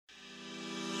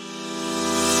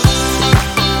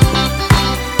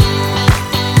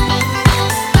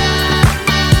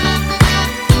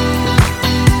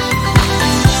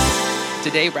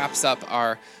today wraps up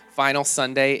our final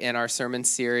Sunday in our sermon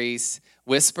series,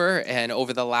 Whisper. And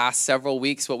over the last several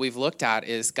weeks, what we've looked at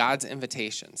is God's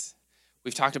invitations.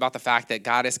 We've talked about the fact that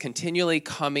God is continually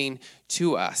coming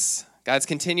to us. God's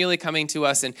continually coming to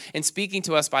us and speaking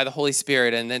to us by the Holy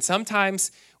Spirit. And then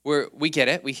sometimes we get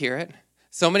it, we hear it.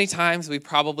 So many times we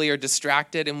probably are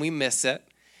distracted and we miss it.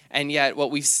 And yet what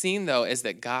we've seen, though, is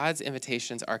that God's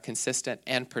invitations are consistent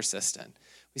and persistent.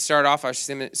 We started off our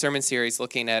sermon series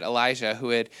looking at Elijah, who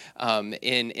had,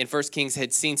 in 1 Kings,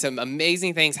 had seen some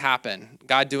amazing things happen.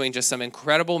 God doing just some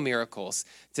incredible miracles,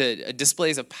 to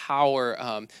displays of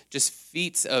power, just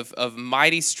feats of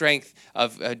mighty strength,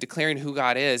 of declaring who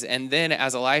God is. And then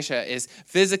as Elijah is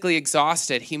physically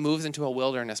exhausted, he moves into a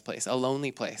wilderness place, a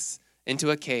lonely place,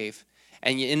 into a cave.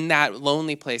 And in that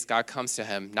lonely place, God comes to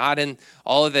him, not in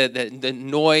all of the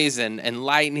noise and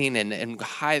lightning and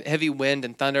heavy wind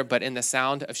and thunder, but in the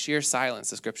sound of sheer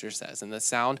silence, the scripture says, in the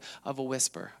sound of a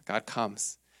whisper. God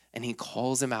comes and he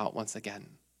calls him out once again.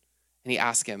 And he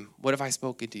asks him, what have I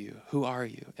spoken to you? Who are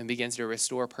you? And begins to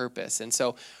restore purpose. And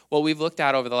so what we've looked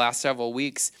at over the last several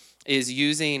weeks is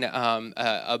using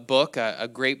a book, a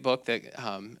great book that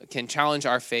can challenge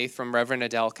our faith from Reverend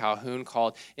Adele Calhoun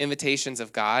called Invitations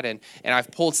of God. And I've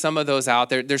pulled some of those out.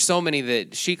 There's so many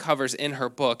that she covers in her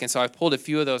book. And so I've pulled a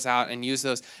few of those out and used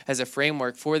those as a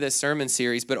framework for this sermon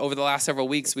series. But over the last several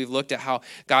weeks, we've looked at how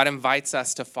God invites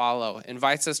us to follow,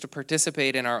 invites us to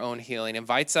participate in our own healing,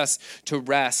 invites us to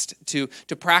rest, to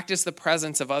practice the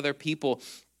presence of other people,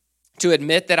 to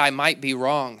admit that I might be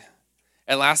wrong.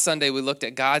 And last Sunday, we looked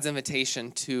at God's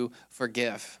invitation to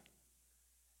forgive.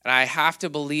 And I have to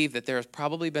believe that there has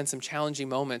probably been some challenging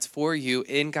moments for you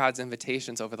in God's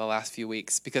invitations over the last few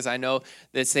weeks, because I know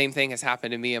the same thing has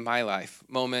happened to me in my life.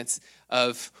 Moments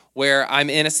of where I'm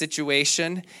in a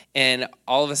situation and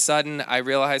all of a sudden I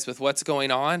realize with what's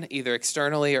going on, either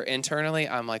externally or internally,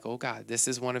 I'm like, oh God, this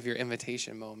is one of your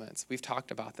invitation moments. We've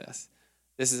talked about this.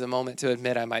 This is a moment to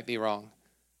admit I might be wrong.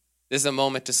 This is a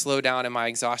moment to slow down in my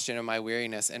exhaustion and my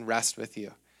weariness and rest with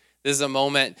you. This is a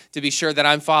moment to be sure that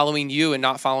I'm following you and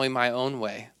not following my own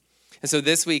way. And so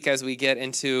this week, as we get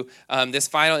into this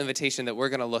final invitation that we're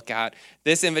going to look at,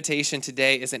 this invitation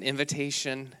today is an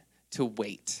invitation to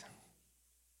wait.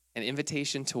 An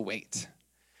invitation to wait.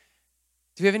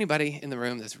 Do we have anybody in the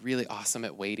room that's really awesome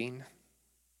at waiting?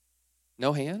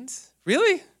 No hands?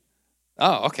 Really?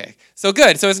 Oh, okay. So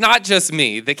good. So it's not just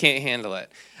me that can't handle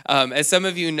it. As some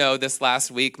of you know, this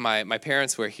last week, my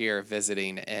parents were here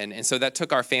visiting, and so that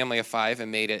took our family of 5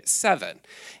 and made it 7.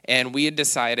 And we had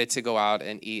decided to go out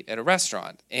and eat at a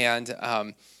restaurant. And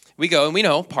we go, and we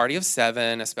know, party of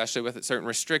 7, especially with certain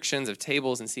restrictions of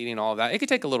tables and seating and all of that, it could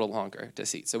take a little longer to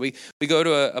seat. So we go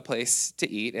to a place to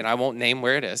eat, and I won't name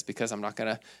where it is because I'm not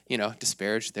going to,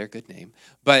 disparage their good name.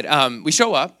 But we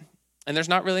show up. And there's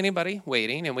not really anybody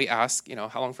waiting, and we ask,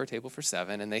 how long for a table for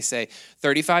 7? And they say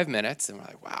 35 minutes, and we're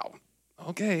like, wow,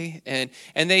 okay. And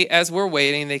they, as we're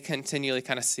waiting, they continually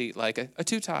kind of seat like a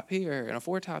 2-top here and a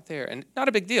 4-top there, and not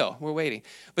a big deal. We're waiting.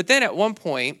 But then at one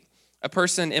point, a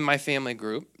person in my family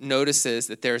group notices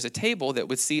that there's a table that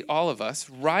would seat all of us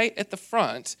right at the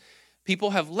front. People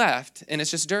have left, and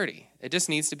it's just dirty. It just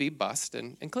needs to be bussed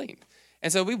and cleaned.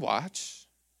 And so we watch.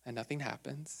 And nothing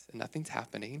happens, and nothing's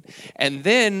happening. And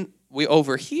then we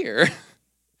overhear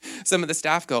some of the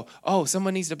staff go, oh,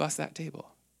 someone needs to bus that table.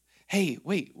 Hey,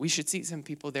 wait, we should seat some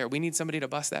people there. We need somebody to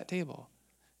bus that table.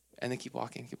 And they keep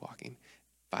walking.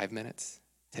 5 minutes,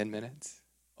 10 minutes,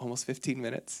 almost 15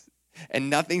 minutes. And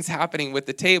nothing's happening with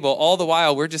the table. All the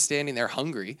while, we're just standing there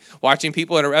hungry, watching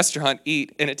people at a restaurant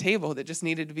eat in a table that just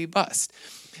needed to be bussed.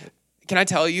 Can I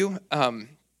tell you,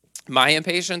 my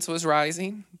impatience was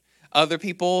rising. Other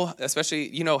people, especially,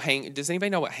 does anybody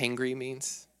know what hangry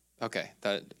means? Okay,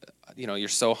 that, you're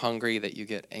so hungry that you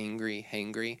get angry,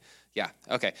 hangry. Yeah,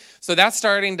 okay. So that's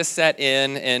starting to set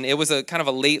in, and it was a kind of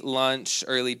a late lunch,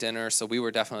 early dinner, so we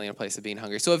were definitely in a place of being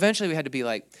hungry. So eventually we had to be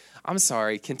like, I'm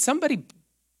sorry, can somebody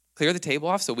clear the table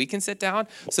off so we can sit down?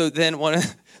 So then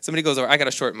somebody goes over, I got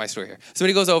to shorten my story here.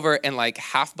 Somebody goes over and like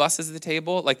half busses the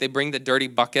table, like they bring the dirty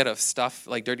bucket of stuff,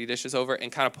 like dirty dishes over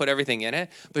and kind of put everything in it,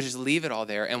 but just leave it all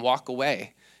there and walk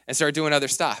away and start doing other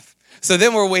stuff. So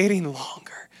then we're waiting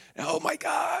longer. And, oh my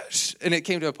gosh. And it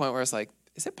came to a point where I was like,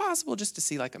 is it possible just to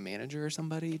see like a manager or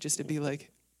somebody just to be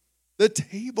like, The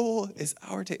table is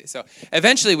our table. So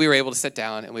eventually we were able to sit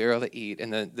down and we were able to eat.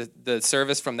 And the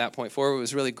service from that point forward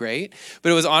was really great.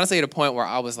 But it was honestly at a point where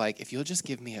I was like, if you'll just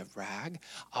give me a rag,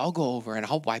 I'll go over and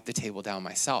I'll wipe the table down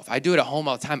myself. I do it at home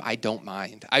all the time. I don't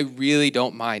mind. I really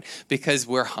don't mind because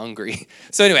we're hungry.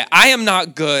 So anyway, I am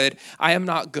not good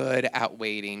at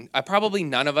waiting. Probably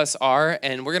none of us are.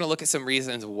 And we're going to look at some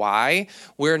reasons why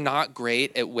we're not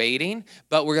great at waiting.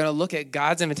 But we're going to look at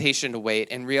God's invitation to wait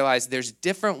and realize there's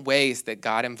different ways that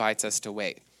God invites us to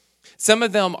wait. Some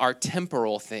of them are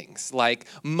temporal things, like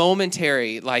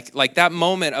momentary, like that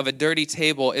moment of a dirty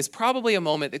table is probably a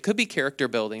moment that could be character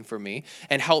building for me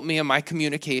and help me in my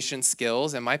communication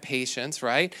skills and my patience,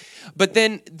 right? But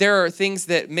then there are things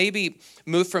that maybe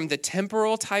move from the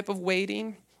temporal type of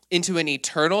waiting into an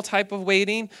eternal type of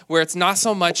waiting, where it's not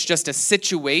so much just a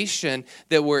situation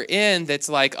that we're in that's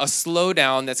like a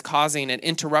slowdown that's causing an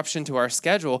interruption to our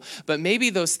schedule, but maybe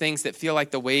those things that feel like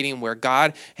the waiting where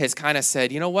God has kind of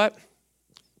said, you know what?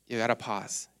 You got to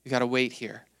pause. You got to wait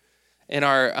here. In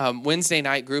our Wednesday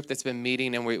night group that's been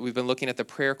meeting, and we've been looking at the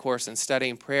prayer course and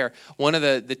studying prayer, one of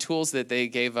the tools that they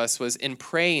gave us was in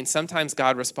praying, sometimes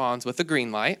God responds with a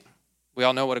green light. We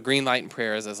all know what a green light in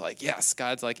prayer is. It's like, yes,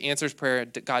 God's like answers prayer.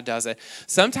 God does it.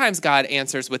 Sometimes God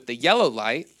answers with the yellow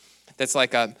light. That's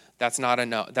like that's not a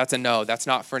no. That's a no. That's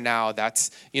not for now. That's,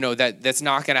 that's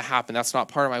not going to happen. That's not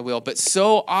part of my will. But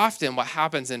so often what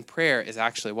happens in prayer is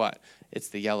actually what? It's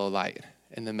the yellow light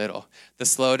in the middle, the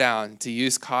slow down, to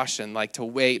use caution, like to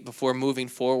wait before moving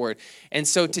forward. And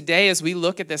so today, as we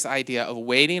look at this idea of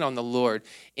waiting on the Lord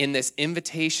in this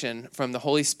invitation from the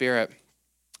Holy Spirit,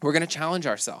 we're going to challenge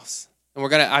ourselves. And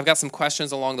I've got some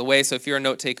questions along the way, so if you're a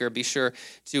note taker, be sure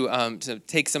to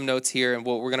take some notes here, and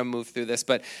we're going to move through this.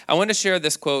 But I want to share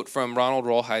this quote from Ronald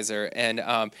Rolheiser, and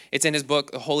it's in his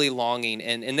book, Holy Longing,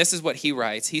 and this is what he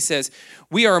writes. He says,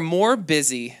 "We are more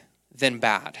busy than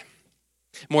bad,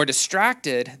 more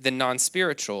distracted than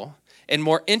non-spiritual, and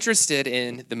more interested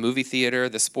in the movie theater,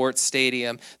 the sports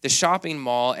stadium, the shopping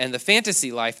mall, and the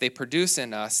fantasy life they produce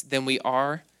in us than we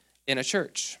are in a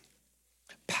church.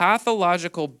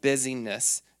 Pathological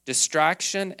busyness,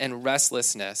 distraction, and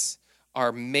restlessness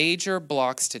are major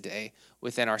blocks today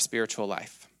within our spiritual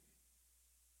life."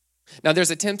 Now,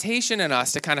 there's a temptation in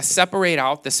us to kind of separate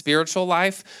out the spiritual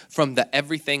life from the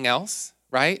everything else,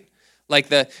 right? Like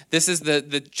this is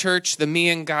the church, the me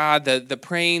and God, the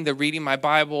praying, the reading my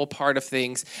Bible part of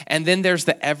things, and then there's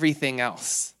the everything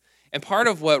else. And part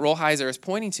of what Rolheiser is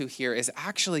pointing to here is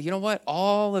actually, you know what?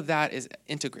 All of that is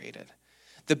integrated.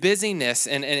 The busyness,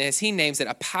 and as he names it,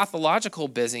 a pathological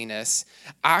busyness,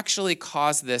 actually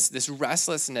caused this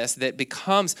restlessness that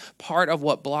becomes part of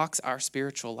what blocks our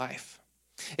spiritual life.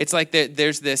 It's like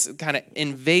there's this kind of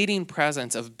invading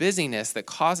presence of busyness that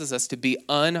causes us to be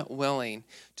unwilling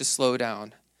to slow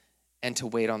down and to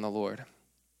wait on the Lord.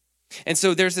 And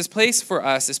so there's this place for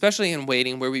us, especially in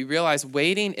waiting, where we realize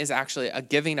waiting is actually a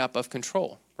giving up of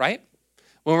control, right?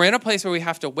 When we're in a place where we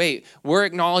have to wait, we're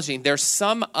acknowledging there's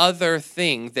some other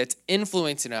thing that's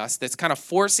influencing us, that's kind of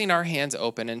forcing our hands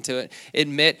open and to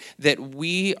admit that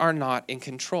we are not in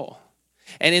control.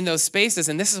 And in those spaces,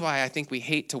 and this is why I think we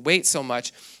hate to wait so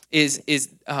much, is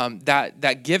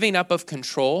that giving up of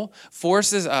control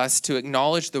forces us to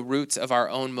acknowledge the roots of our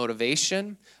own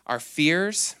motivation, our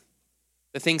fears,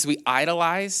 the things we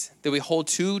idolize, that we hold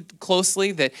too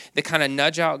closely, that kind of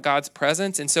nudge out God's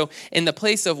presence. And so in the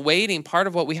place of waiting, part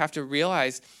of what we have to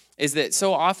realize is that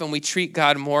so often we treat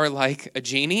God more like a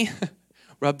genie,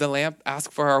 rub the lamp, ask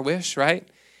for our wish, right?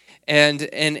 And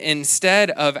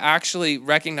instead of actually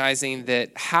recognizing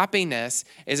that happiness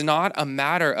is not a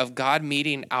matter of God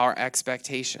meeting our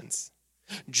expectations.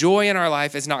 Joy in our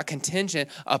life is not contingent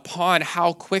upon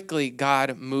how quickly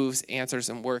God moves, answers,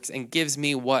 and works and gives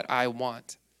me what I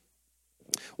want.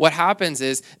 What happens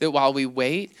is that while we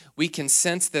wait, we can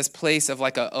sense this place of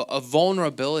like a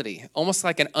vulnerability, almost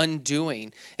like an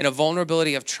undoing, and a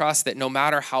vulnerability of trust that no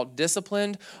matter how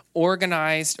disciplined,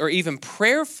 organized, or even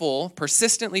prayerful,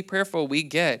 persistently prayerful we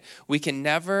get, we can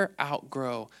never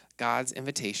outgrow God's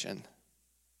invitation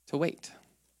to wait.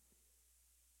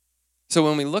 So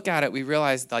when we look at it, we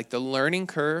realize like the learning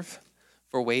curve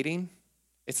for waiting,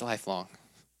 it's lifelong.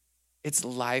 It's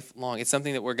lifelong. It's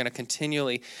something that we're going to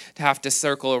continually have to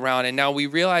circle around. And now we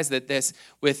realize that this,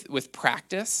 with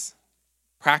practicing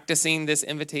this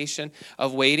invitation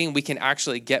of waiting, we can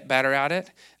actually get better at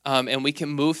it. And we can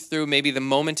move through maybe the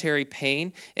momentary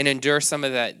pain and endure some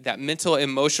of that mental,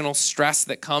 emotional stress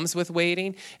that comes with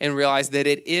waiting and realize that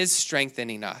it is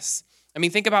strengthening us. I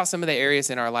mean, think about some of the areas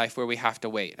in our life where we have to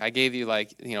wait. I gave you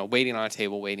waiting on a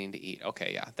table, waiting to eat.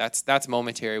 Okay, yeah, that's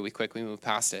momentary. We quickly move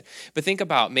past it. But think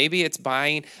about maybe it's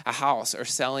buying a house or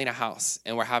selling a house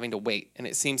and we're having to wait and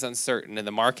it seems uncertain and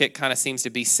the market kind of seems to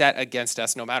be set against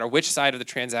us no matter which side of the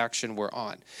transaction we're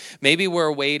on. Maybe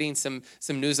we're waiting some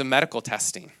news of medical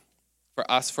testing for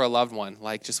us, for a loved one,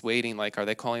 like just waiting, like, are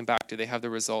they calling back? Do they have the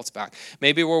results back?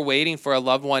 Maybe we're waiting for a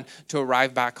loved one to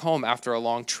arrive back home after a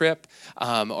long trip,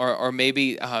 or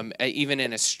maybe even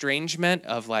an estrangement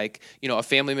of a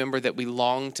family member that we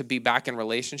long to be back in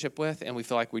relationship with, and we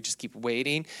feel like we just keep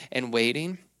waiting and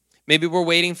waiting. Maybe we're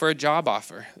waiting for a job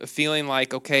offer, feeling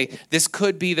like, okay, this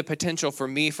could be the potential for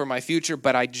me, for my future,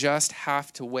 but I just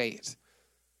have to wait.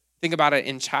 Think about it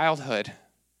in childhood.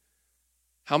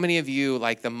 How many of you,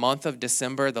 like the month of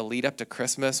December, the lead up to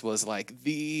Christmas was like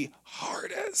the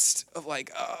hardest of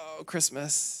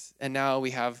Christmas. And now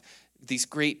we have these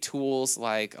great tools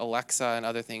like Alexa and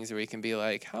other things where we can be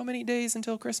like, how many days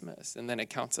until Christmas? And then it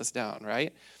counts us down,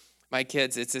 right? My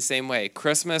kids, it's the same way.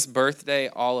 Christmas, birthday,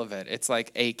 all of it. It's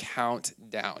like a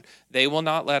countdown. They will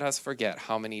not let us forget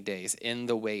how many days in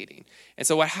the waiting. And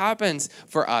so what happens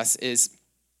for us is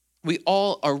we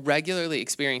all are regularly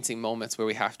experiencing moments where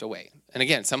we have to wait. And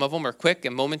again, some of them are quick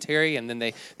and momentary, and then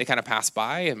they kind of pass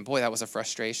by, and boy, that was a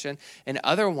frustration. And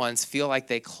other ones feel like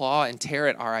they claw and tear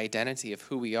at our identity of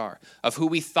who we are, of who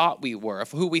we thought we were, of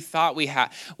who we thought we had,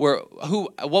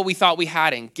 what we thought we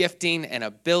had in gifting and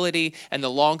ability. And the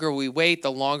longer we wait,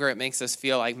 the longer it makes us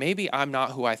feel like maybe I'm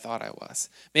not who I thought I was.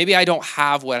 Maybe I don't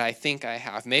have what I think I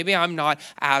have. Maybe I'm not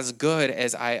as good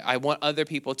as I want other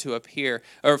people to appear,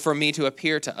 or for me to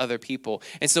appear to other people.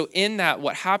 And so in that,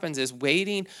 what happens is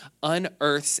waiting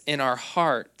unearths in our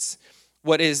hearts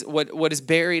what is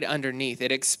buried underneath.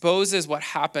 It exposes what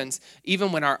happens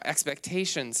even when our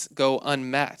expectations go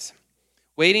unmet.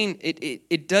 Waiting,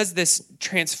 it does this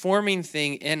transforming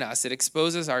thing in us. It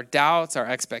exposes our doubts, our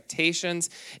expectations,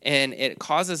 and it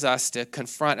causes us to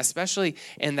confront, especially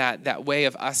in that way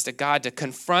of us to God, to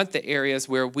confront the areas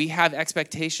where we have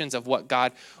expectations of what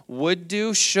God would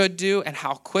do, should do, and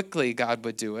how quickly God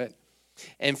would do it.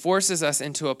 And forces us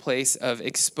into a place of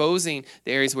exposing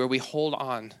the areas where we hold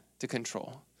on to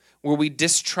control, where we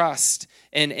distrust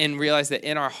and realize that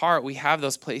in our heart we have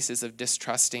those places of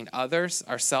distrusting others,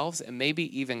 ourselves, and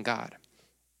maybe even God.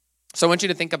 So I want you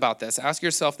to think about this. Ask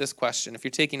yourself this question. If you're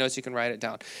taking notes, you can write it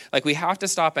down. We have to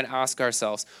stop and ask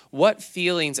ourselves, what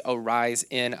feelings arise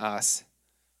in us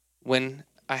when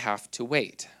I have to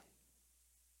wait?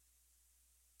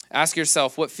 Ask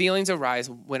yourself, what feelings arise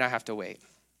when I have to wait?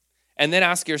 And then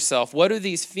ask yourself, what do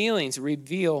these feelings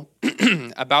reveal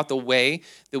about the way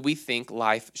that we think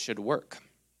life should work?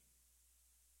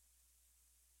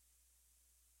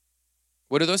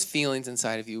 What do those feelings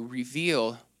inside of you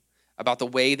reveal about the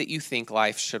way that you think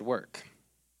life should work?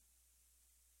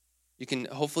 You can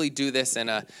hopefully do this in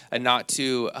a not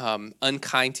too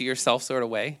unkind to yourself sort of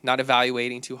way, not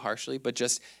evaluating too harshly, but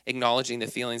just acknowledging the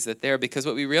feelings that they're, because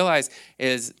what we realize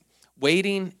is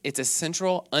waiting, it's a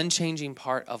central, unchanging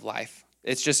part of life.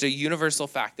 It's just a universal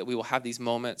fact that we will have these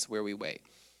moments where we wait.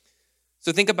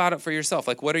 So think about it for yourself.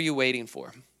 What are you waiting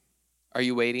for? Are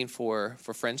you waiting for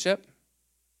friendship?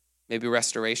 Maybe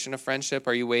restoration of friendship?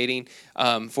 Are you waiting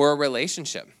for a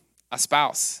relationship, a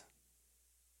spouse?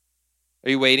 Are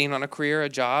you waiting on a career, a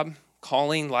job,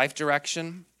 calling, life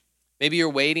direction? Maybe you're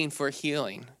waiting for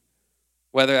healing,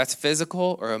 whether that's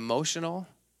physical or emotional,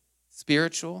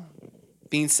 spiritual,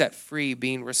 being set free,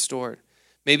 being restored.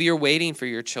 Maybe you're waiting for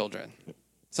your children,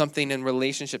 something in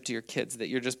relationship to your kids that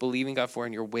you're just believing God for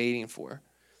and you're waiting for.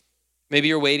 Maybe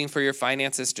you're waiting for your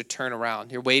finances to turn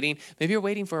around. Maybe you're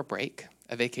waiting for a break,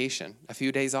 a vacation, a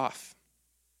few days off.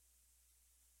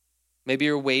 Maybe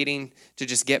you're waiting to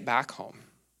just get back home.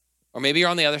 Or maybe you're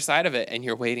on the other side of it and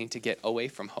you're waiting to get away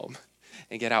from home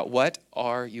and get out. What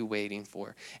are you waiting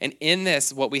for? And in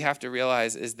this, what we have to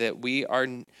realize is that we are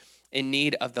in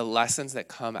need of the lessons that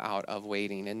come out of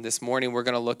waiting. And this morning, we're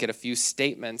going to look at a few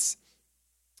statements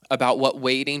about what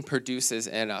waiting produces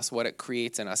in us, what it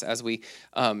creates in us as we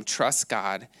trust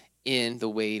God in the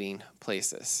waiting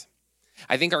places.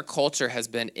 I think our culture has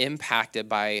been impacted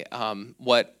by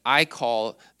what I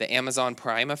call the Amazon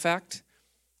Prime effect.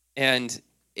 And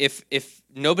if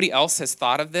nobody else has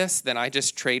thought of this, then I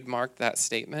just trademarked that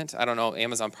statement. I don't know,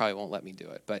 Amazon probably won't let me do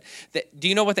it. But do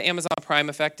you know what the Amazon Prime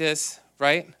effect is,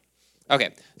 right?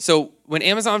 Okay, so when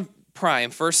Amazon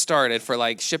Prime first started for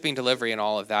shipping, delivery, and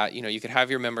all of that, you could have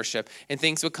your membership and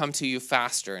things would come to you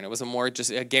faster, and it was a more just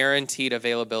a guaranteed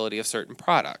availability of certain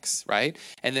products, right?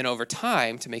 And then over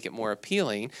time, to make it more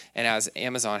appealing, and as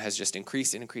Amazon has just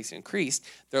increased and increased and increased,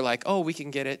 they're like, oh, we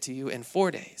can get it to you in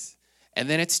 4 days. and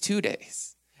then it's 2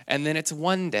 days, and then it's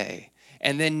 1 day.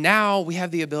 And then now we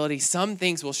have the ability, some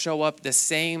things will show up the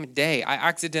same day. I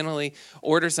accidentally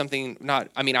ordered something,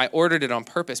 I ordered it on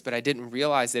purpose, but I didn't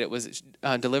realize that it was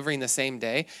delivering the same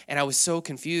day. And I was so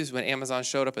confused when Amazon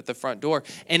showed up at the front door.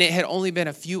 And it had only been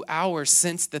a few hours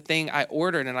since the thing I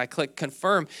ordered, and I clicked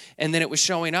confirm, and then it was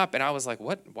showing up. And I was like,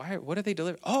 what are they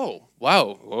delivering? Oh,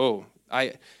 wow, whoa.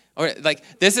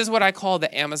 This is what I call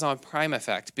the Amazon Prime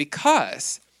effect,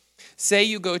 because say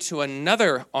you go to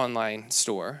another online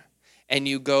store and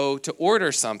you go to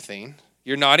order something,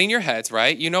 you're nodding your heads,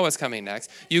 right? You know what's coming next.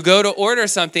 You go to order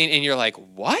something and you're like,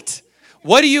 what?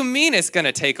 What do you mean it's going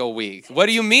to take a week? What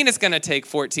do you mean it's going to take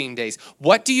 14 days?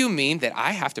 What do you mean that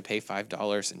I have to pay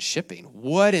 $5 in shipping?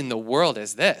 What in the world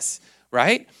is this,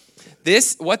 right?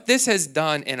 What this has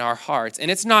done in our hearts, and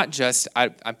it's not just,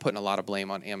 I'm putting a lot of blame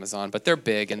on Amazon, but they're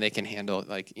big and they can handle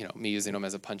me using them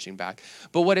as a punching bag.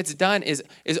 But what it's done is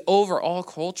overall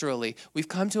culturally, we've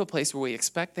come to a place where we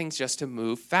expect things just to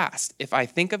move fast. If I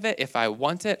think of it, if I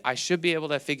want it, I should be able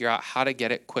to figure out how to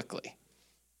get it quickly.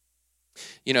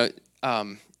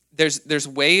 There's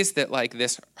ways that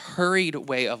this hurried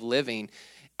way of living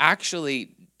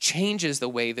actually changes the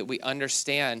way that we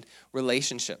understand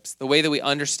relationships, the way that we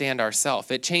understand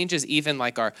ourselves. It changes even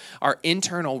our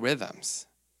internal rhythms.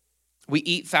 We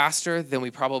eat faster than we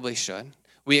probably should.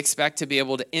 We expect to be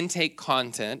able to intake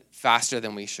content faster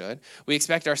than we should. We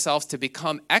expect ourselves to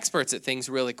become experts at things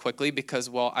really quickly because,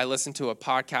 I listened to a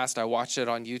podcast, I watched it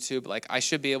on YouTube, I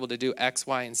should be able to do X,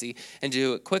 Y, and Z and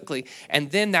do it quickly. And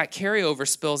then that carryover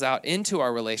spills out into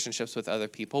our relationships with other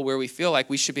people where we feel like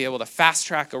we should be able to fast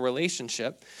track a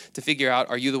relationship to figure out,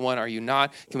 are you the one, are you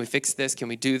not? Can we fix this? Can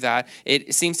we do that?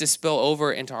 It seems to spill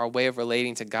over into our way of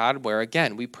relating to God where,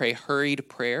 again, we pray hurried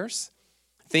prayers,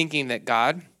 thinking that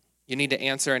God, you need to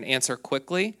answer and answer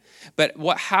quickly. But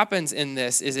what happens in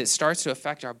this is it starts to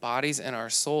affect our bodies and our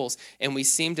souls, and we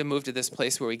seem to move to this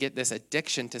place where we get this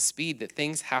addiction to speed, that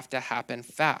things have to happen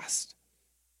fast.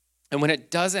 And when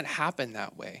it doesn't happen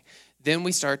that way, then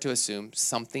we start to assume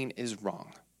something is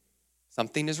wrong.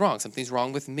 Something is wrong. Something's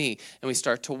wrong with me. And we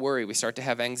start to worry. We start to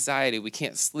have anxiety. We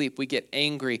can't sleep. We get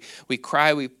angry. We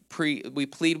cry. We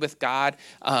plead with God.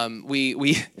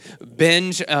 We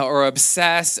binge or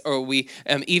obsess, or we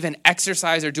even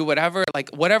exercise or do whatever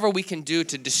we can do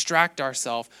to distract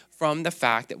ourselves from the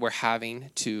fact that we're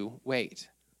having to wait,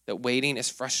 that waiting is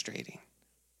frustrating.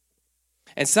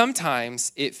 And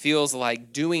sometimes it feels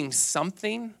like doing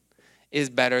something is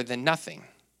better than nothing.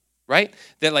 Right?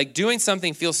 That doing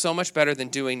something feels so much better than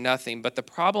doing nothing. But the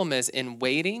problem is in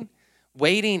waiting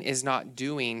is not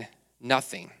doing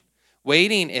nothing.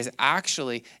 Waiting is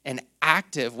actually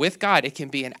with God, it can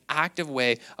be an active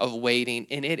way of waiting,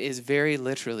 and it is very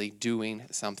literally doing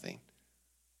something.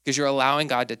 Because you're allowing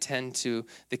God to tend to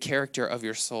the character of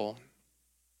your soul.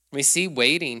 We see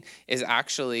waiting is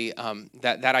actually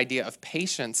that idea of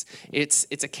patience. It's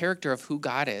a character of who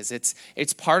God is.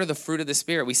 It's part of the fruit of the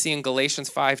Spirit. We see in Galatians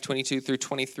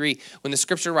 5:22-23, when the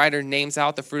scripture writer names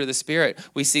out the fruit of the Spirit,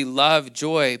 we see love,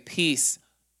 joy, peace,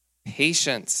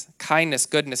 patience, kindness,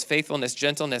 goodness, faithfulness,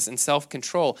 gentleness, and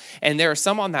self-control. And there are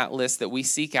some on that list that we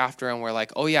seek after and we're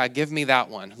like, oh yeah, give me that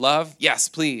one. Love, yes,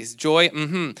 please. Joy,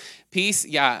 Peace,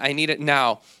 yeah, I need it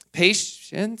now.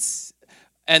 Patience,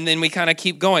 and then we kind of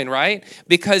keep going, right?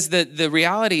 Because the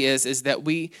reality is that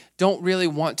we don't really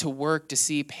want to work to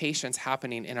see patience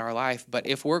happening in our life. But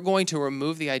if we're going to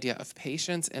remove the idea of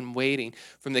patience and waiting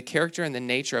from the character and the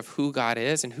nature of who God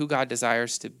is and who God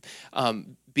desires to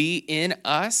be in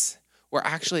us, we're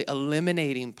actually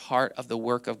eliminating part of the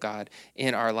work of God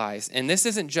in our lives. And this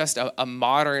isn't just a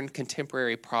modern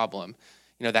contemporary problem,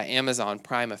 that Amazon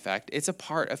Prime effect. It's a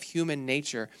part of human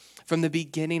nature from the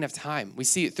beginning of time. We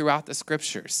see it throughout the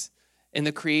scriptures. In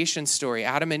the creation story,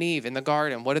 Adam and Eve in the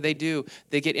garden, what do?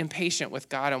 They get impatient with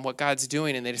God and what God's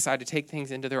doing, and they decide to take things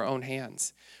into their own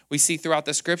hands. We see throughout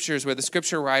the scriptures where the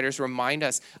scripture writers remind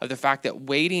us of the fact that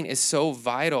waiting is so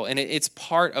vital, and it's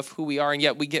part of who we are, and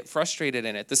yet we get frustrated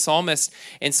in it. The psalmist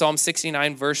in Psalm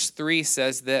 69, verse 3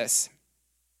 says this,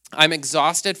 "I'm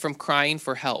exhausted from crying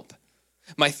for help.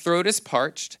 My throat is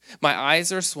parched, my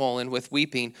eyes are swollen with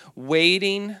weeping,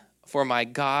 waiting for my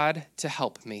God to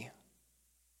help me."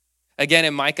 Again,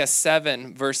 in Micah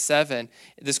 7, verse 7,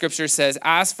 the scripture says,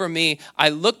 "As for me, I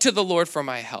look to the Lord for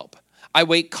my help. I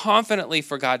wait confidently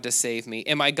for God to save me,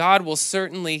 and my God will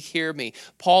certainly hear me."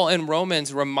 Paul in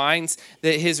Romans reminds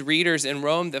his readers in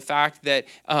Rome the fact that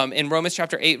in Romans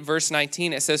chapter 8, verse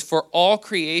 19, it says, "For all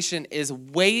creation is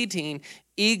waiting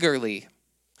eagerly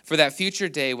for that future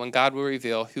day when God will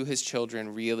reveal who his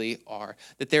children really are.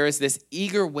 That there is this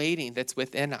eager waiting that's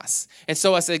within us. And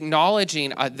so us acknowledging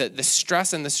the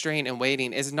stress and the strain and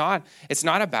waiting it's not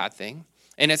a bad thing.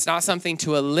 And it's not something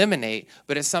to eliminate,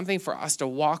 but it's something for us to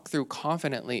walk through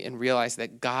confidently and realize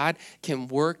that God can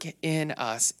work in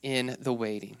us in the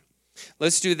waiting.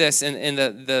 Let's do this in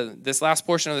this last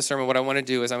portion of the sermon. What I want to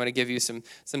do is I'm going to give you some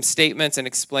statements and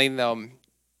explain them,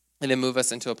 and then move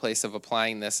us into a place of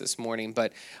applying this morning.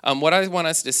 But what I want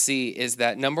us to see is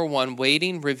that, number one,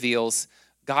 waiting reveals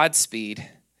Godspeed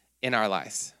in our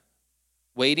lives.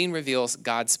 Waiting reveals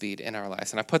Godspeed in our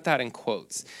lives. And I put that in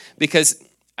quotes because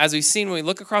as we've seen, when we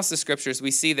look across the scriptures,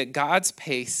 we see that God's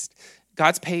pace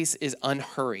is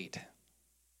unhurried.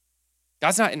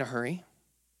 God's not in a hurry.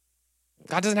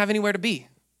 God doesn't have anywhere to be.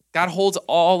 God holds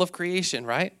all of creation,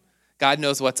 right? God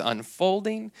knows what's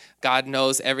unfolding. God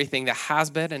knows everything that has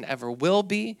been and ever will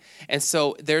be. And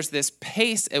so there's this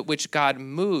pace at which God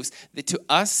moves that to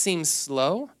us seems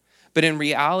slow, but in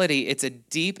reality, it's a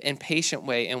deep and patient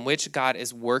way in which God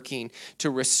is working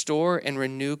to restore and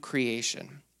renew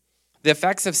creation. The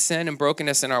effects of sin and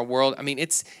brokenness in our world,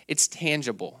 it's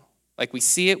tangible. Like we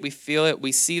see it, we feel it,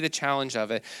 we see the challenge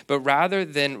of it. But rather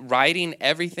than writing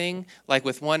everything like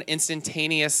with one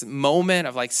instantaneous moment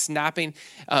of like snapping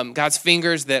God's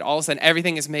fingers that all of a sudden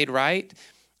everything is made right,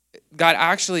 God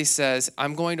actually says,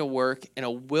 I'm going to work in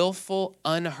a willful,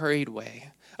 unhurried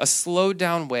way, a slowed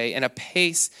down way, and a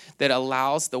pace that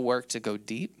allows the work to go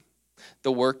deep,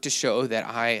 the work to show that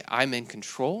I'm in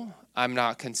control. I'm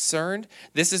not concerned.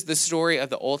 This is the story of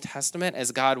the Old Testament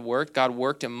as God worked. God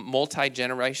worked in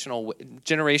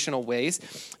multi-generational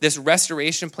ways. This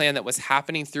restoration plan that was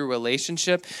happening through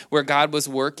relationship where God was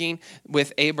working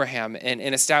with Abraham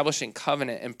and establishing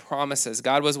covenant and promises.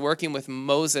 God was working with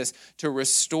Moses to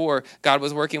restore. God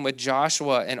was working with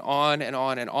Joshua and on and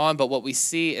on and on. But what we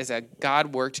see is that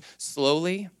God worked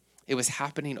slowly. It was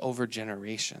happening over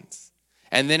generations.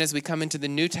 And then as we come into the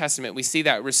New Testament, we see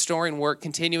that restoring work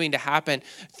continuing to happen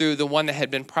through the one that had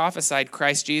been prophesied,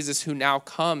 Christ Jesus, who now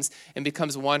comes and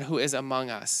becomes one who is among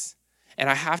us. And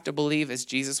I have to believe as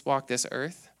Jesus walked this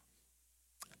earth,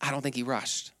 I don't think he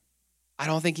rushed. I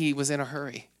don't think he was in a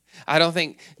hurry. I don't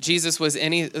think Jesus was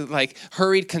any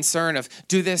hurried concern of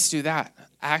do this, do that.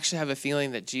 I actually have a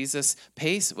feeling that Jesus'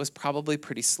 pace was probably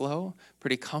pretty slow,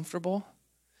 pretty comfortable.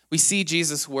 We see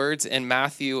Jesus' words in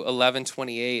Matthew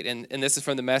 11:28, and this is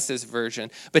from the Message version.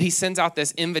 But he sends out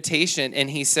this invitation, and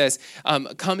he says,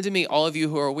 come to me, all of you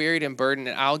who are wearied and burdened,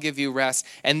 and I'll give you rest.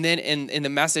 And then in the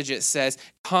Message it says,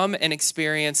 come and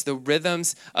experience the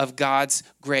rhythms of God's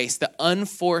grace, the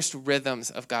unforced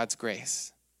rhythms of God's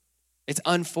grace. It's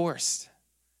unforced.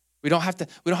 We don't have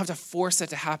to force it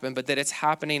to happen, but that it's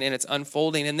happening and it's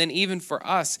unfolding. And then even for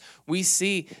us, we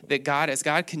see that God, as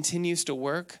God continues to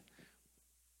work,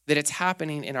 that it's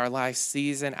happening in our lives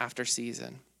season after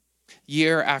season,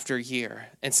 year after year.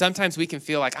 And sometimes we can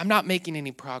feel like I'm not making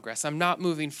any progress. I'm not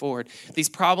moving forward. These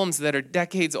problems that are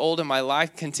decades old in my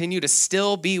life continue to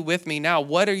still be with me now.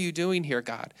 What are you doing here,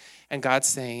 God? And God's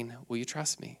saying, will you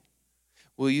trust me?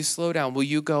 Will you slow down? Will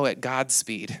you go at God's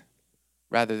speed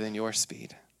rather than your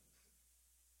speed?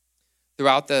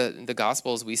 Throughout the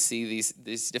Gospels, we see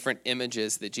these different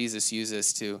images that Jesus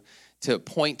uses to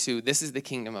point to this is the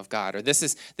kingdom of God, or this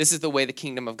is the way the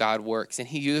kingdom of God works. And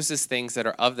he uses things that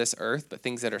are of this earth, but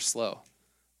things that are slow,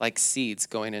 like seeds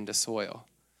going into soil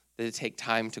that take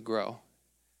time to grow.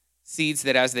 Seeds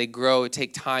that as they grow,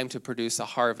 take time to produce a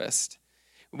harvest.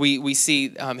 We see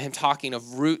him talking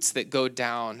of roots that go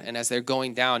down, and as they're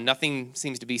going down, nothing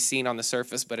seems to be seen on the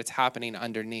surface, but it's happening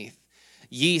underneath.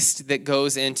 Yeast that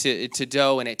goes into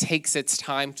dough, and it takes its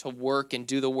time to work and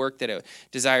do the work that it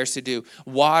desires to do.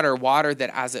 Water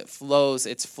that as it flows,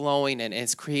 it's flowing and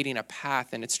it's creating a path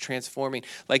and it's transforming.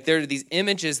 Like there are these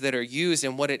images that are used,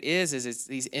 and what it is it's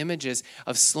these images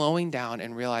of slowing down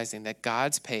and realizing that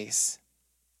God's pace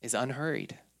is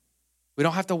unhurried. We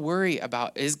don't have to worry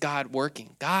about, is God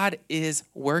working? God is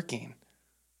working.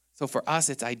 So for us,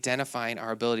 it's identifying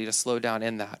our ability to slow down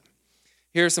in that.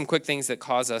 Here are some quick things that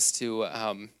cause us to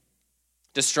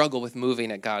struggle with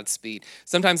moving at God's speed.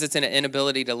 Sometimes it's an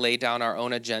inability to lay down our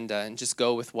own agenda and just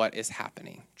go with what is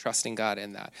happening, trusting God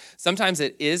in that. Sometimes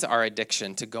it is our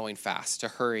addiction to going fast, to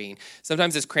hurrying.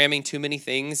 Sometimes it's cramming too many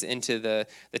things into the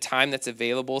time that's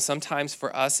available. Sometimes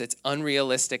for us, it's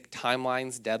unrealistic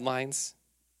timelines, deadlines,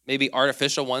 maybe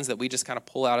artificial ones that we just kind of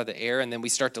pull out of the air, and then we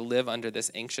start to live under this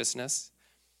anxiousness.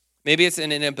 Maybe it's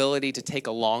an inability to take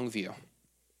a long view.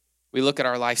 We look at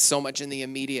our life so much in the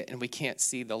immediate and we can't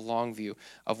see the long view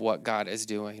of what God is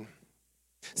doing.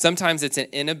 Sometimes it's an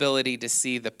inability to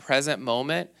see the present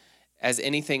moment as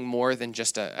anything more than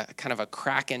just a kind of a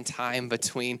crack in time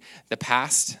between the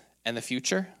past and the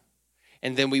future.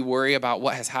 And then we worry about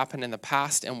what has happened in the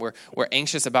past, and we're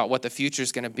anxious about what the future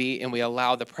is going to be, and we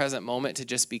allow the present moment to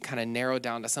just be kind of narrowed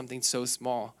down to something so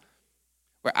small.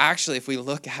 Where actually, if we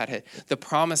look at it, the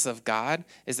promise of God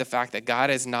is the fact that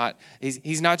God is not,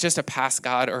 he's not just a past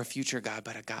God or a future God,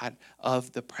 but a God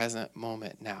of the present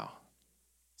moment now.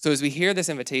 So as we hear this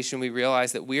invitation, we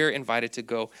realize that we're invited to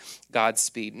go God's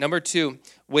speed. Number 2,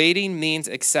 waiting means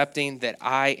accepting that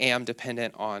I am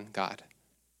dependent on God.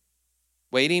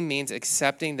 Waiting means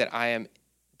accepting that I am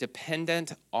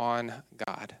dependent on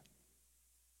God.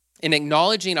 In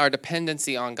acknowledging our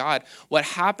dependency on God, what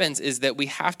happens is that we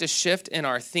have to shift in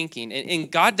our thinking.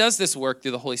 And God does this work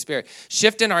through the Holy Spirit.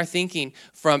 Shift in our thinking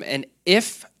from an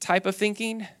if type of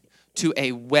thinking to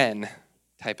a when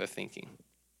type of thinking.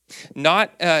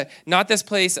 Not this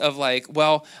place of like,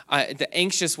 well, the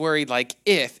anxious, worried, like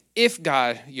if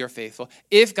God, you're faithful,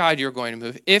 if God, you're going to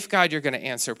move, if God, you're going to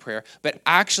answer prayer, but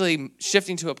actually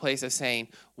shifting to a place of saying,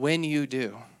 when you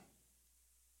do,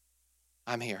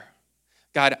 I'm here.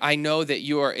 God, I know that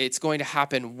it's going to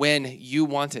happen when you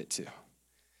want it to.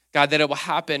 God, that it will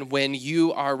happen when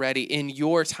you are ready in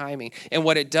your timing. And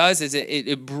what it does is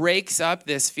it breaks up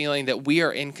this feeling that we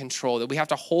are in control, that we have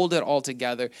to hold it all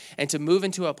together, and to move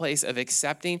into a place of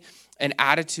accepting an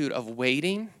attitude of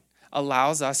waiting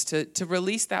allows us to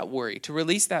release that worry, to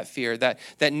release that fear, that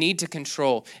need to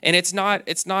control. And it's not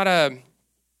a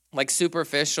like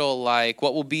superficial, like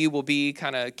what will be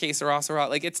kind of que sera, sera.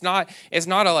 Like it's not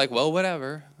a like, well,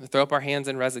 whatever, throw up our hands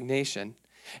in resignation.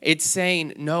 It's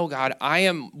saying, no, God, I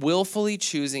am willfully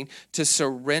choosing to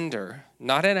surrender,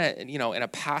 not in a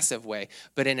passive way,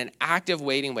 but in an active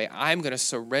waiting way. I'm going to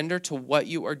surrender to what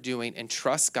you are doing and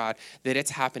trust, God, that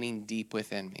it's happening deep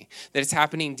within me, that it's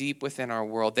happening deep within our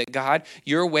world, that God,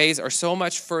 your ways are so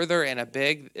much further and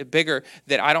bigger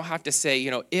that I don't have to say,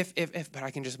 if, but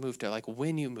I can just move to like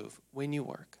when you move, when you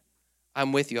work.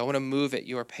 I'm with you. I want to move at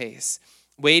your pace.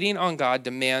 Waiting on God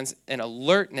demands an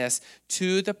alertness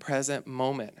to the present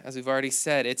moment. As we've already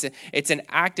said, it's an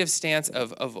active stance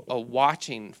of a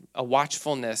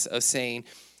watchfulness of saying,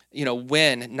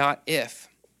 when, not if.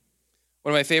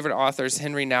 One of my favorite authors,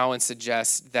 Henry Nouwen,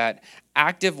 suggests that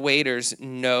active waiters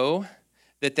know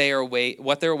that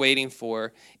what they're waiting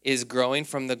for is growing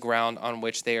from the ground on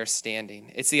which they are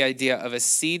standing. It's the idea of a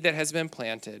seed that has been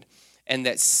planted and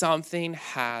that something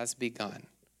has begun.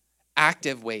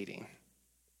 Active waiting.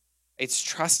 It's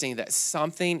trusting that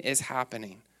something is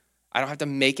happening. I don't have to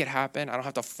make it happen. I don't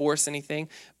have to force anything,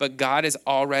 but God is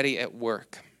already at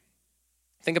work.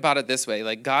 Think about it this way.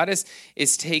 Like God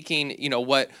is taking,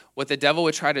 what the devil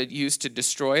would try to use to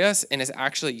destroy us and is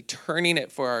actually turning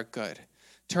it for our good,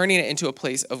 turning it into a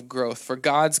place of growth for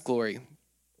God's glory.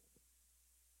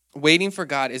 Waiting for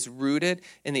God is rooted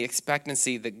in the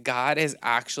expectancy that God is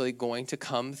actually going to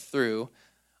come through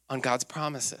on God's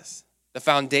promises. The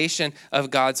foundation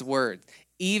of God's word.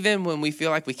 Even when we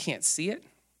feel like we can't see it,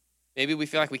 maybe we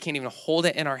feel like we can't even hold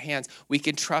it in our hands, we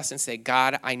can trust and say,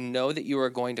 God, I know that you are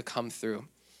going to come through.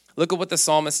 Look at what the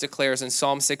psalmist declares in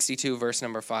Psalm 62, verse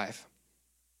number 5.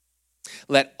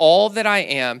 Let all that I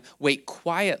am wait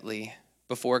quietly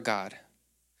before God,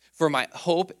 for my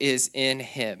hope is in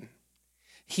him.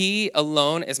 He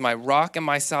alone is my rock and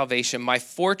my salvation, my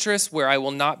fortress where I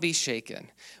will not be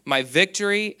shaken. My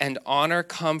victory and honor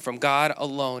come from God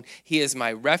alone. He is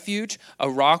my refuge, a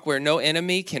rock where no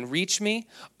enemy can reach me.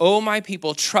 Oh, my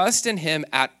people, trust in him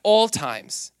at all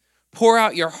times. Pour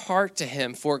out your heart to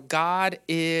him, for God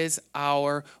is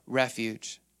our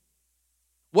refuge.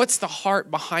 What's the heart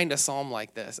behind a psalm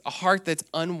like this? A heart that's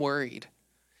unworried,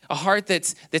 a heart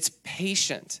that's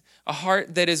patient, a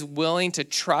heart that is willing to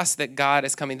trust that God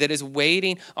is coming, that is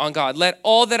waiting on God. Let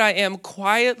all that I am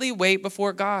quietly wait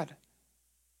before God.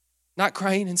 Not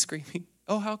crying and screaming.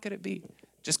 Oh, how could it be?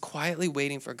 Just quietly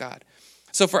waiting for God.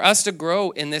 So for us to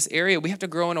grow in this area, we have to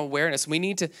grow in awareness. We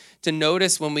need to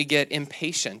notice when we get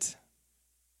impatient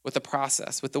with the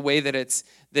process, with the way that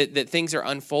that things are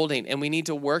unfolding, and we need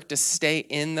to work to stay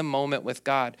in the moment with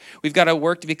God. We've got to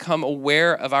work to become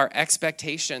aware of our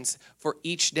expectations for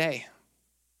each day.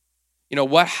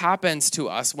 What happens to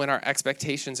us when our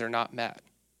expectations are not met?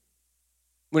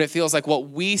 When it feels like what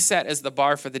we set as the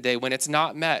bar for the day, when it's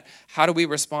not met, how do we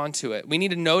respond to it? We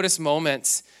need to notice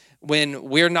moments when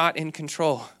we're not in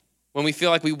control, when we feel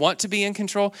like we want to be in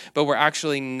control, but we're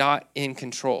actually not in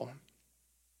control.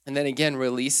 And then again,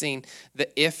 releasing the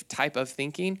if type of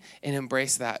thinking and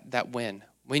embrace that when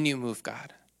you move,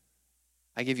 God.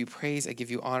 I give you praise, I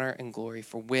give you honor and glory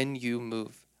for when you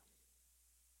move.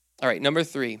 All right, number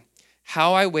 3,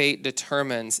 How I wait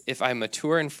determines if I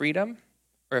mature in freedom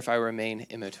or if I remain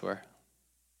immature.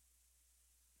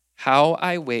 How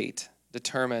I wait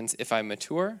determines if I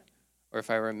mature or if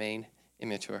I remain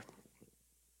immature.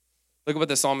 Look at what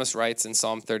the psalmist writes in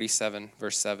Psalm 37,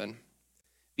 verse 7.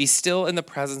 Be still in the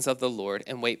presence of the Lord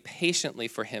and wait patiently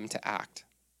for him to act.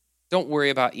 Don't worry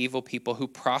about evil people who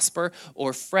prosper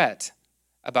or fret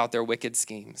about their wicked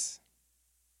schemes.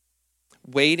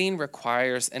 Waiting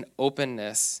requires an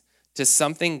openness to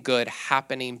something good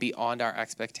happening beyond our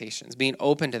expectations, being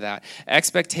open to that.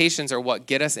 Expectations are what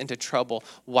get us into trouble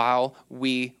while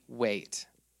we wait.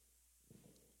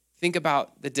 Think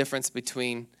about the difference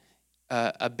between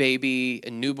a baby,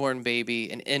 a newborn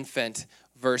baby, an infant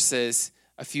versus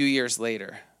a few years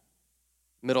later,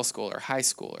 middle schooler, high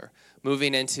schooler,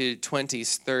 moving into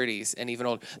 20s, 30s, and even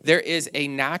older. There is a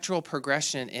natural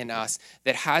progression in us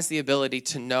that has the ability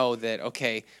to know that,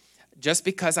 okay, just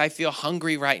because I feel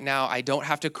hungry right now, I don't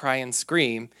have to cry and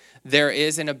scream. There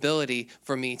is an ability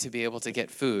for me to be able to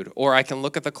get food. Or I can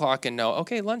look at the clock and know,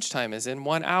 okay, lunchtime is in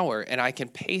 1 hour, and I can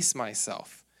pace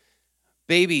myself.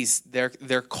 Babies,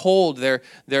 they're cold,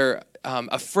 they're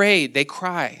afraid, they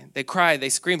cry, they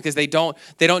scream because they don't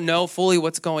know fully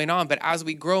what's going on. But as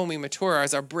we grow and we mature,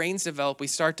 as our brains develop, we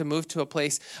start to move to a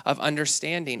place of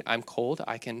understanding. I'm cold,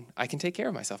 I can take care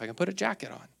of myself. I can put a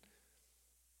jacket on.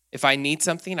 If I need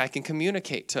something, I can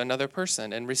communicate to another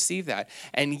person and receive that.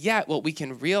 And yet what we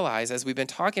can realize as we've been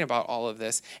talking about all of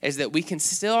this is that we can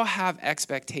still have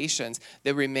expectations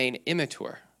that remain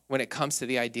immature when it comes to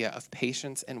the idea of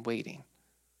patience and waiting.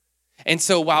 And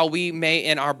so while we may,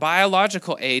 in our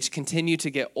biological age, continue to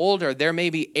get older, there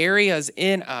may be areas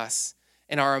in us,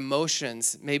 in our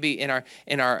emotions, maybe in our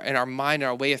mind, in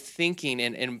our way of thinking,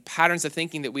 and patterns of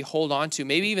thinking that we hold on to,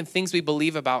 maybe even things we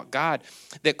believe about God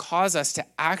that cause us to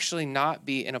actually not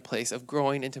be in a place of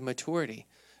growing into maturity,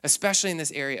 especially in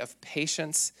this area of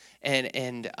patience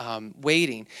and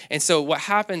waiting. And so what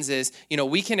happens is,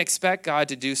 we can expect God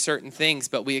to do certain things,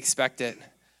 but we expect it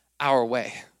our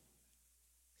way.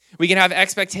 We can have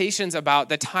expectations about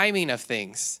the timing of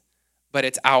things, but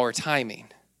it's our timing.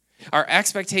 Our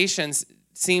expectations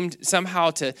seemed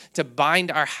somehow to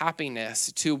bind our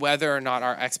happiness to whether or not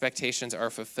our expectations are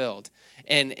fulfilled.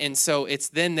 And so it's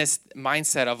then this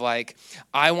mindset of like,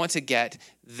 I want to get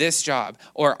this job,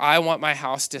 or I want my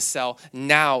house to sell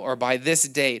now or by this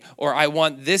date, or I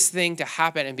want this thing to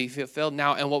happen and be fulfilled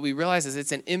now. And what we realize is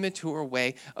it's an immature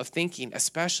way of thinking,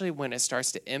 especially when it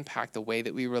starts to impact the way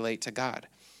that we relate to God.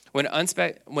 When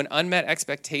unmet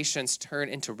expectations turn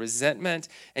into resentment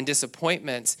and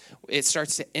disappointments, it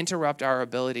starts to interrupt our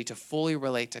ability to fully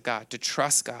relate to God, to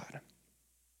trust God.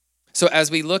 So as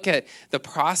we look at the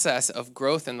process of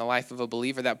growth in the life of a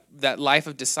believer, that life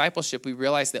of discipleship, we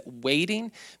realize that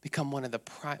waiting becomes one of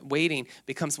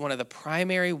the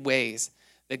primary ways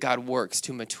that God works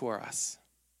to mature us.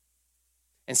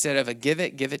 Instead of a give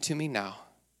it to me now,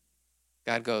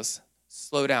 God goes,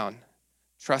 slow down,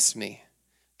 trust me.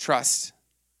 Trust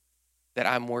that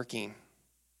I'm working.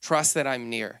 Trust that I'm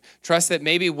near. Trust that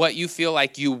maybe what you feel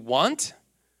like you want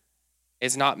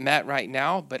is not met right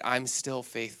now, but I'm still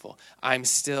faithful. I'm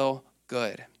still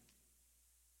good.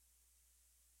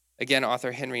 Again,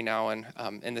 author Henry Nouwen,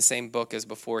 in the same book as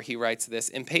before, he writes this: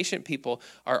 impatient people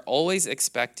are always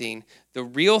expecting the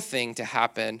real thing to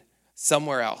happen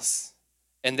somewhere else.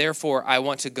 And therefore, I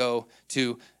want to go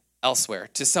to elsewhere,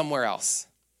 to somewhere else.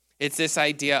 It's this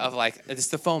idea of like, it's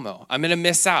the FOMO. I'm going to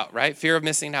miss out, right? Fear of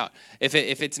missing out. If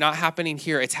it's not happening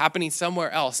here, it's happening somewhere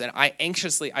else. And I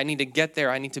need to get there.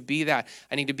 I need to be that.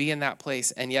 I need to be in that place.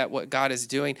 And yet what God is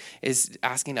doing is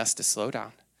asking us to slow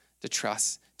down, to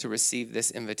trust, to receive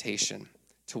this invitation,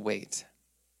 to wait.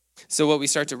 So what we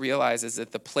start to realize is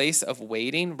that the place of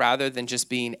waiting, rather than just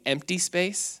being empty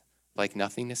space, like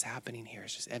nothing is happening here,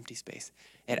 it's just empty space,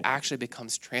 it actually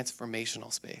becomes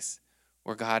transformational space,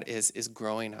 where God is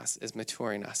growing us, is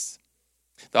maturing us.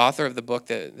 The author of the book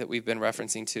that we've been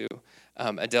referencing to,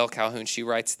 Adele Calhoun, she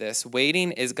writes this: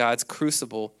 waiting is God's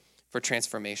crucible for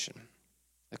transformation.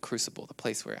 The crucible, the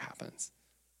place where it happens.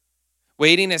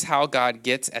 Waiting is how God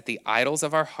gets at the idols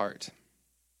of our heart.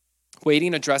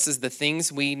 Waiting addresses the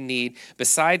things we need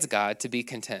besides God to be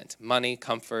content: money,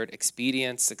 comfort,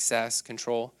 expedience, success,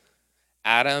 control.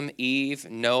 Adam, Eve,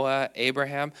 Noah,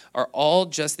 Abraham are all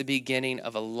just the beginning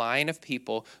of a line of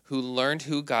people who learned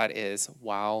who God is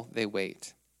while they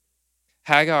wait.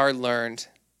 Hagar learned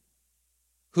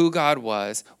who God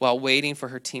was while waiting for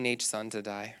her teenage son to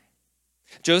die.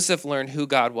 Joseph learned who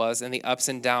God was in the ups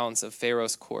and downs of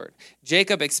Pharaoh's court.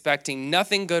 Jacob, expecting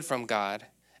nothing good from God,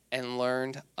 and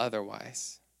learned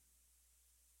otherwise.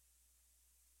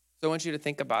 So I want you to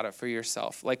think about it for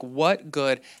yourself. Like, what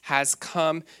good has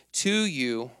come to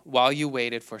you while you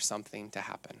waited for something to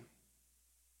happen?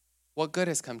 What good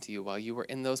has come to you while you were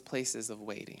in those places of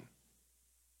waiting?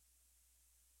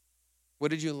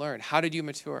 What did you learn? How did you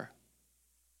mature?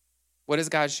 What has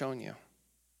God shown you?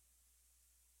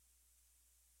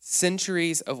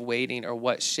 Centuries of waiting are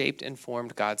what shaped and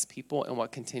formed God's people and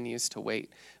what continues to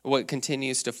wait, what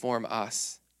continues to form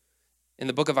us. In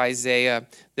the book of Isaiah,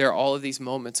 there are all of these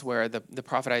moments where the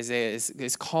prophet Isaiah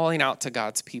is calling out to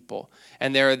God's people.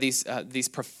 And there are these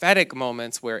prophetic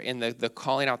moments where in the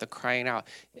calling out, the crying out,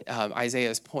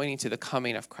 Isaiah is pointing to the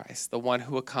coming of Christ, the one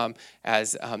who will come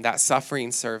as that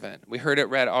suffering servant. We heard it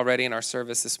read already in our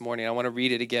service this morning. I want to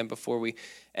read it again before we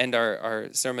end our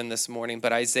sermon this morning.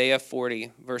 But Isaiah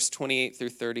 40, verse 28 through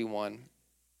 31.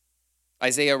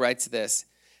 Isaiah writes this,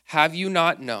 "Have you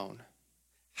not known?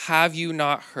 Have you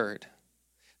not heard?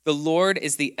 The Lord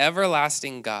is the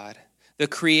everlasting God, the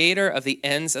creator of the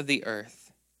ends of the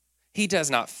earth. He does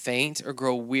not faint or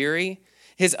grow weary.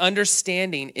 His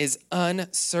understanding is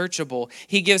unsearchable.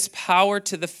 He gives power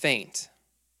to the faint."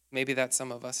 Maybe that's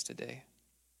some of us today.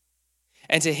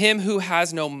 "And to him who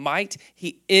has no might,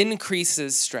 he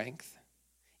increases strength.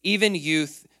 Even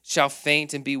youth shall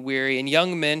faint and be weary, and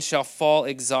young men shall fall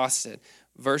exhausted."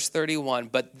 Verse 31,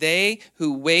 "But they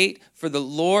who wait for the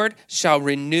Lord shall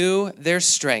renew their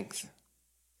strength.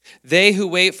 They who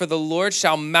wait for the Lord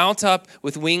shall mount up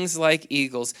with wings like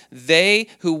eagles. They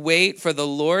who wait for the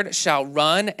Lord shall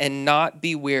run and not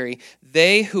be weary.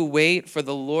 They who wait for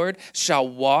the Lord shall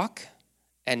walk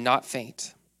and not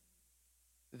faint."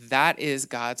 That is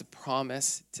God's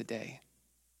promise today.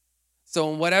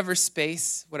 So in whatever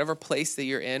space, whatever place that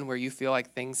you're in where you feel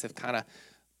like things have kind of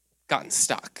gotten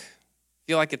stuck,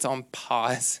 feel like it's on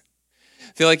pause,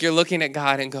 feel like you're looking at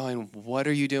God and going, what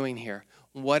are you doing here?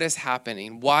 What is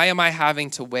happening? Why am I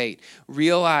having to wait?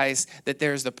 Realize that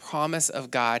there's the promise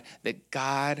of God that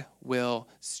God will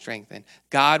strengthen.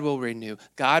 God will renew.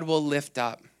 God will lift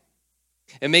up.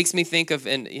 It makes me think of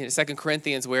in 2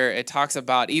 Corinthians where it talks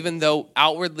about even though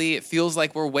outwardly it feels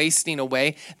like we're wasting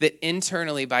away, that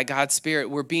internally by God's Spirit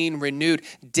we're being renewed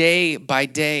day by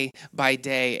day by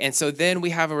day. And so then we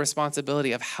have a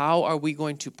responsibility of how are we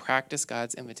going to practice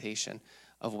God's invitation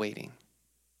of waiting?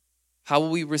 How will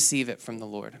we receive it from the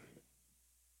Lord? If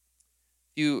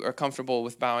you are comfortable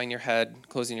with bowing your head,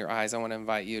 closing your eyes, I want to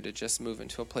invite you to just move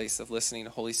into a place of listening to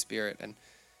Holy Spirit and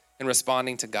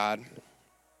responding to God.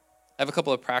 I have a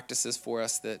couple of practices for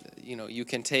us that you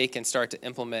can take and start to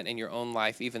implement in your own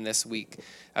life even this week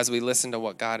as we listen to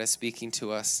what God is speaking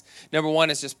to us. Number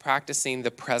one is just practicing the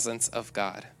presence of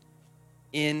God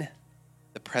in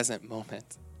the present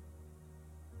moment.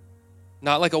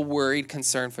 Not like a worried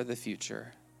concern for the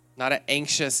future, not an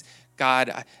anxious,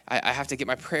 God, I have to get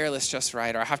my prayer list just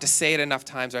right, or I have to say it enough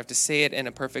times, or I have to say it in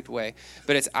a perfect way.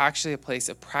 But it's actually a place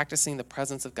of practicing the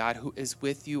presence of God who is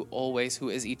with you always, who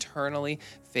is eternally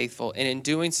faithful. And in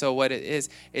doing so, what it is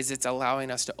it's allowing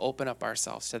us to open up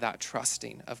ourselves to that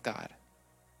trusting of God.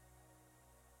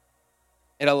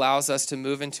 It allows us to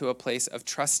move into a place of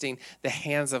trusting the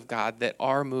hands of God that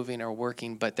are moving or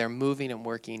working, but they're moving and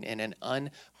working in an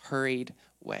unhurried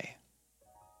way.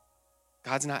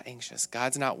 God's not anxious.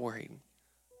 God's not worried.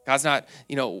 God's not,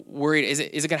 worried. Is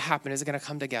it going to happen? Is it going to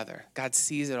come together? God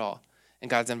sees it all,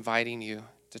 and God's inviting you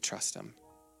to trust him.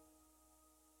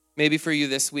 Maybe for you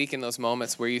this week in those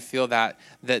moments where you feel that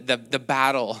the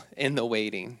battle in the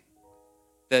waiting,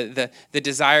 the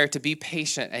desire to be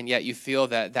patient, and yet you feel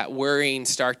that worrying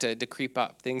start to creep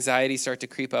up, the anxiety start to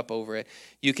creep up over it,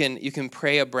 you can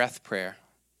pray a breath prayer.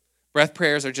 Breath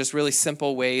prayers are just really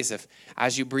simple ways of,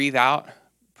 as you breathe out,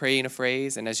 praying a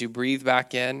phrase, and as you breathe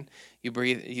back in,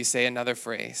 you say another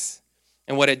phrase.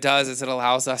 And what it does is it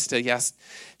allows us to, yes,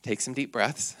 take some deep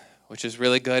breaths, which is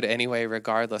really good anyway,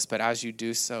 regardless. But as you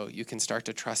do so, you can start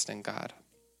to trust in God.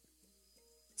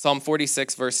 Psalm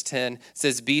 46, verse 10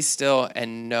 says, "Be still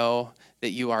and know that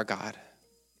you are God."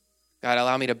 God,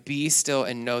 allow me to be still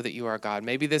and know that you are God.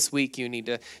 Maybe this week you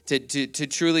need to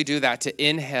truly do that, to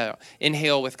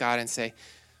inhale with God and say,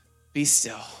 "Be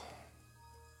still."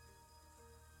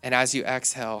 And as you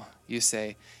exhale, you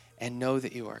say, "And know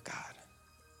that you are God."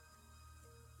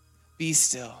 Be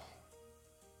still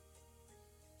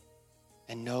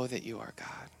and know that you are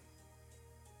God.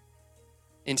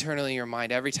 Internally in your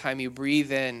mind, every time you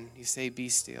breathe in, you say, "Be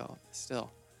still."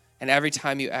 And every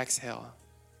time you exhale,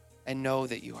 and know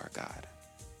that you are God.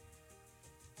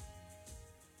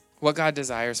 What God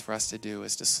desires for us to do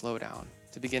is to slow down,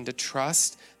 to begin to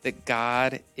trust that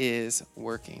God is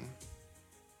working.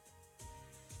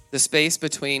 The space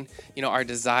between, our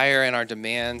desire and our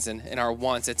demands and our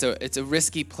wants, it's a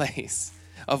risky place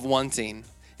of wanting.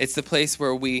 It's the place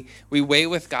where we wait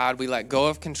with God, we let go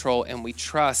of control, and we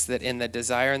trust that in the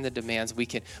desire and the demands, we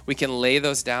can lay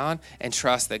those down and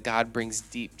trust that God brings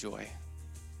deep joy,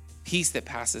 peace that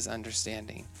passes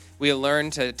understanding. We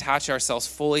learn to attach ourselves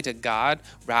fully to God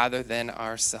rather than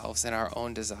ourselves and our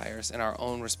own desires and our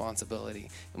own responsibility,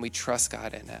 and we trust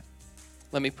God in it.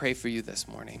 Let me pray for you this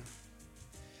morning.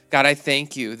 God, I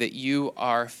thank you that you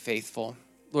are faithful.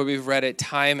 Lord, we've read it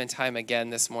time and time again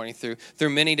this morning through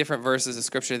many different verses of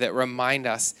Scripture that remind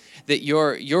us that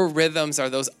your rhythms are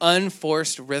those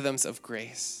unforced rhythms of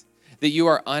grace, that you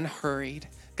are unhurried.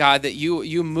 God, that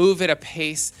you move at a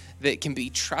pace that can be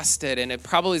trusted, and it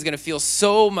probably is going to feel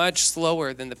so much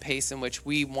slower than the pace in which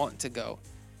we want to go.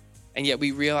 And yet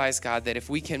we realize, God, that if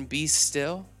we can be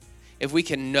still, if we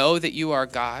can know that you are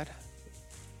God,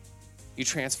 you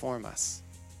transform us.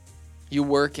 You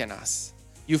work in us.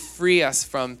 You free us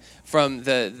from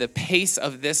the pace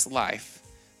of this life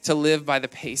to live by the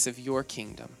pace of your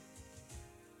kingdom.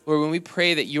 Lord, when we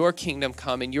pray that your kingdom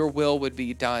come and your will would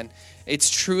be done, it's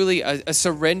truly a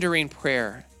surrendering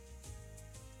prayer.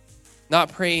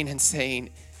 Not praying and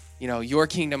saying, your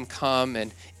kingdom come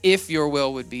and if your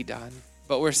will would be done.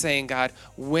 But we're saying, God,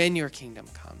 when your kingdom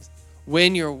comes,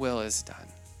 when your will is done.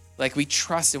 Like we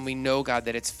trust and we know, God,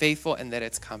 that it's faithful and that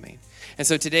it's coming. And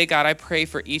so today, God, I pray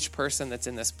for each person that's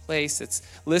in this place, that's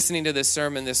listening to this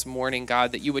sermon this morning,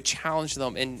 God, that you would challenge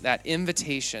them in that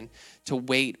invitation to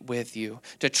wait with you,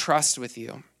 to trust with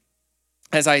you.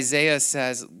 As Isaiah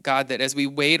says, God, that as we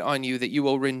wait on you, that you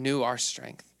will renew our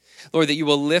strength. Lord, that you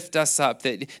will lift us up,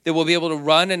 that we'll be able to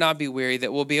run and not be weary,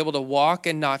 that we'll be able to walk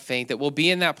and not faint, that we'll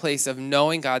be in that place of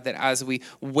knowing, God, that as we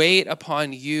wait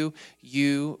upon you,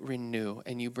 you renew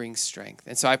and you bring strength.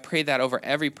 And so I pray that over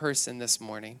every person this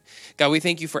morning. God, we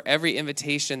thank you for every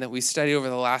invitation that we studied over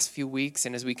the last few weeks.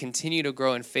 And as we continue to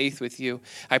grow in faith with you,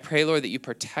 I pray, Lord, that you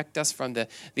protect us from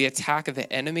the attack of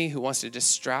the enemy who wants to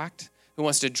distract, who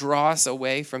wants to draw us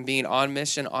away from being on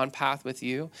mission, on path with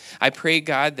you. I pray,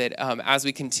 God, that as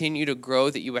we continue to grow,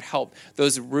 that you would help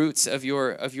those roots of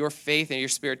your faith and your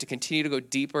spirit to continue to go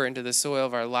deeper into the soil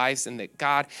of our lives, and that,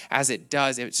 God, as it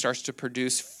does, it starts to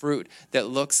produce fruit that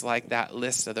looks like that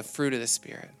list of the fruit of the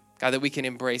Spirit. God, that we can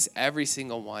embrace every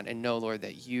single one and know, Lord,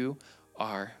 that you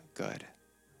are good.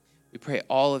 We pray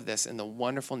all of this in the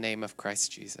wonderful name of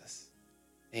Christ Jesus.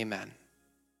 Amen.